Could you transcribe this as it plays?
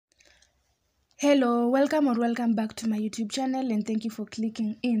Hello, welcome back to my YouTube channel, and thank you for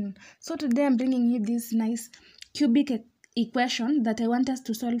clicking in. So today I'm bringing you this nice cubic equation that I want us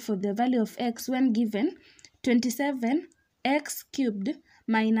to solve for the value of x when given 27x cubed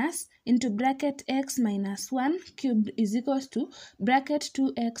minus into bracket x minus 1 cubed is equals to bracket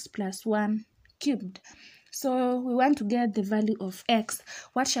 2x plus 1 cubed. So we want to get the value of x.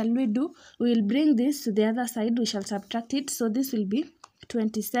 What shall we do? We will bring this to the other side. We shall subtract it. So this will be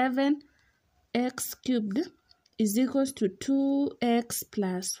 27x cubed is equals to 2x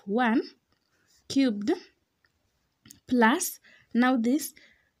plus 1 cubed plus now this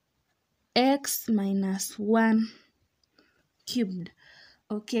x minus 1 cubed.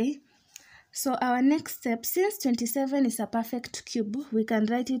 Okay, so our next step, since 27 is a perfect cube, we can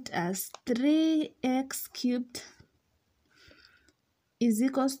write it as 3x cubed is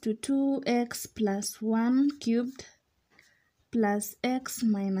equals to 2x plus 1 cubed plus x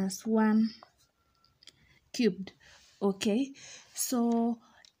minus 1 cubed. Okay, so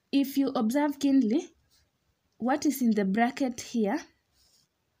if you observe keenly what is in the bracket here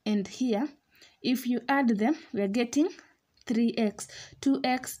and here, if you add them, we are getting 3x,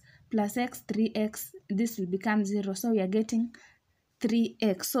 2x plus x, 3x, this will become 0, so we are getting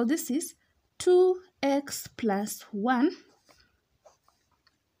 3x. So this is 2x plus 1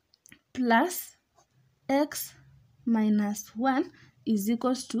 plus x minus 1 is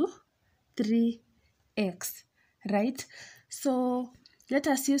equals to 3x, right? So let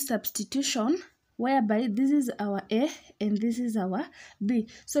us use substitution, whereby this is our a and this is our b.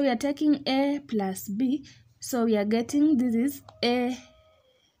 So we are taking a plus b, so we are getting this is a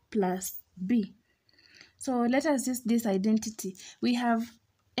plus b. So let us use this identity. We have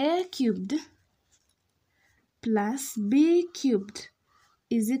a cubed plus b cubed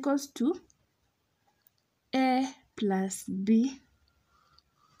is equals to a plus b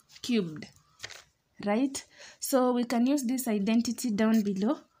cubed, right? So we can use this identity down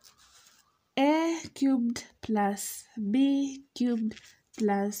below. A cubed plus b cubed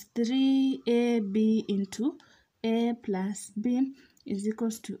plus 3ab into a plus b is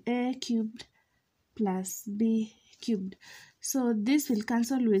equals to a cubed plus b cubed. So this will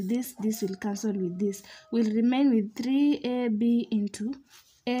cancel with this will cancel with this. We'll remain with 3ab into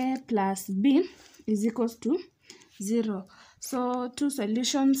a plus b is equals to 0. So two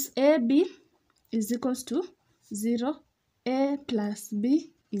solutions, ab is equals to 0, a plus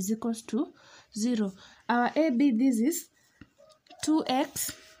b is equals to 0. Our ab, this is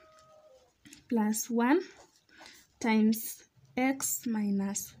 2x plus 1 times x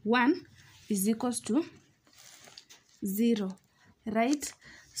minus 1 is equals to 0, right?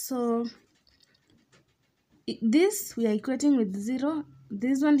 So this we are equating with 0.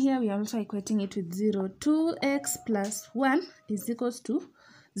 This one here we are also equating it with 0. 2x plus 1 is equals to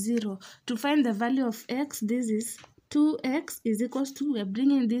 0. To find the value of x, this is 2x is equals to, we are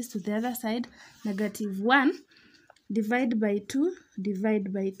bringing this to the other side, negative 1 divide by 2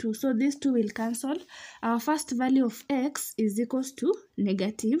 divide by 2. So these 2 will cancel. Our first value of x is equals to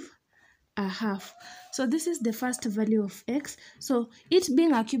negative a half. So this is the first value of x. So it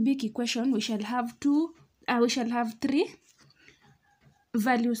being a cubic equation, we shall have 3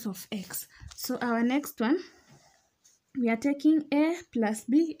 values of x. So our next one, we are taking a plus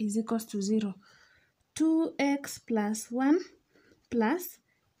b is equals to 0. 2x plus 1 plus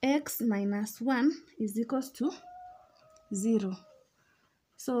x minus 1 is equals to 0.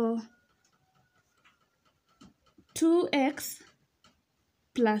 So 2x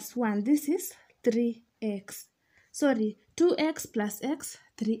plus 1, this is 3x. Sorry, 2x plus x,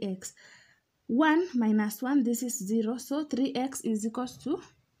 3x. 1 minus 1, this is 0. So 3x is equals to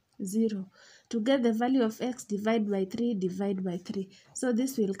 0. To get the value of x, divide by 3, divide by 3. So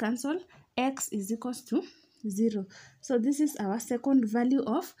this will cancel. X is equals to 0. So this is our second value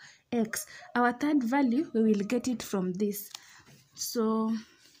of x. Our third value, we will get it from this. So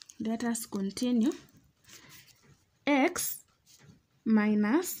let us continue. X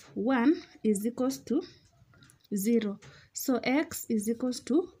minus 1 is equals to 0. So x is equals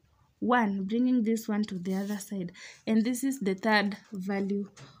to 1, bringing this one to the other side. And this is the third value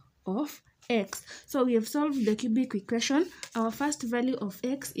of x. So we have solved the cubic equation. Our first value of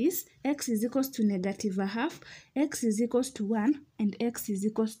x is equals to negative a half, x is equals to 1, and x is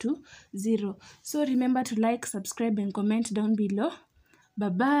equals to 0. So remember to like, subscribe, and comment down below. Bye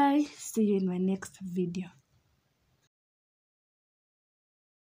bye. See you in my next video.